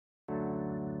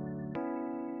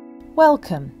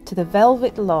Welcome to the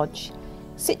Velvet Lodge,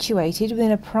 situated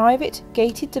within a private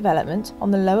gated development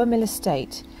on the Lower Mill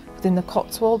Estate within the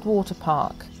Cotswold Water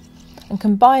Park, and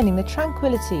combining the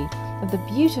tranquillity of the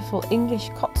beautiful English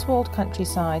Cotswold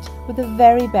countryside with the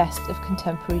very best of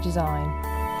contemporary design.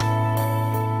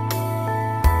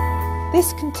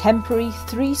 This contemporary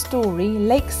three-storey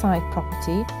lakeside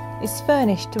property is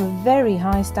furnished to a very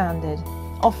high standard,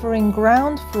 offering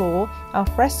ground floor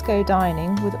alfresco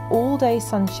dining with all-day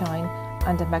sunshine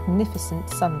and a magnificent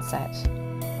sunset.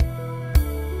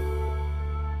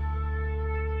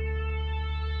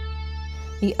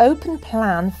 The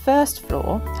open-plan first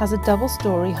floor has a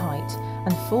double-storey height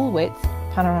and full-width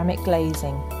panoramic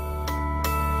glazing.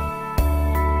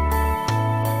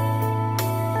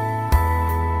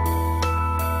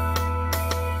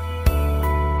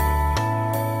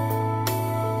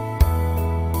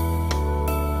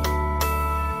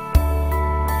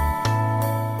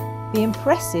 The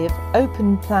impressive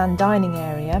open-plan dining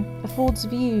area affords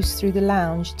views through the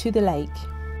lounge to the lake.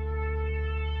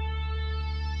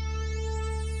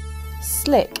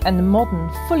 Slick and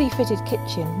modern, fully fitted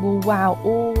kitchen will wow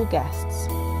all guests.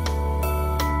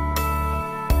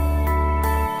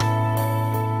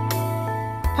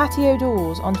 Patio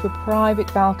doors onto a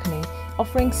private balcony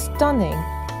offering stunning,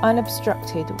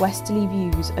 unobstructed westerly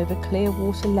views over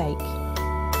Clearwater Lake.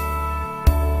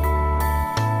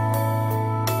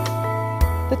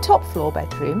 The top floor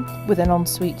bedroom, with an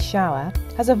ensuite shower,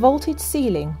 has a vaulted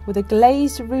ceiling with a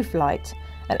glazed roof light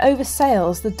and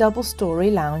oversails the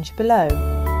double-storey lounge below.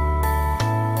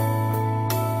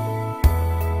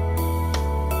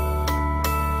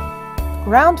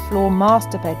 Ground floor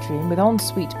master bedroom with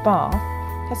ensuite bath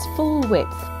has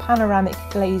full-width panoramic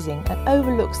glazing and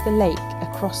overlooks the lake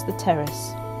across the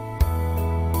terrace.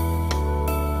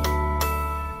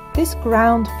 This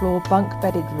ground floor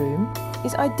bunk-bedded room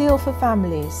is ideal for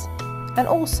families and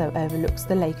also overlooks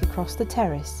the lake across the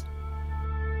terrace.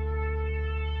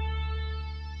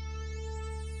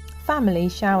 Family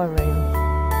shower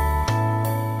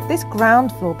room. This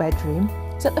ground floor bedroom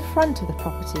is at the front of the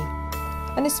property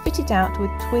and is fitted out with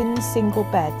twin single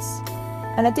beds.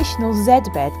 An additional Z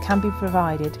bed can be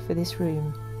provided for this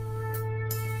room.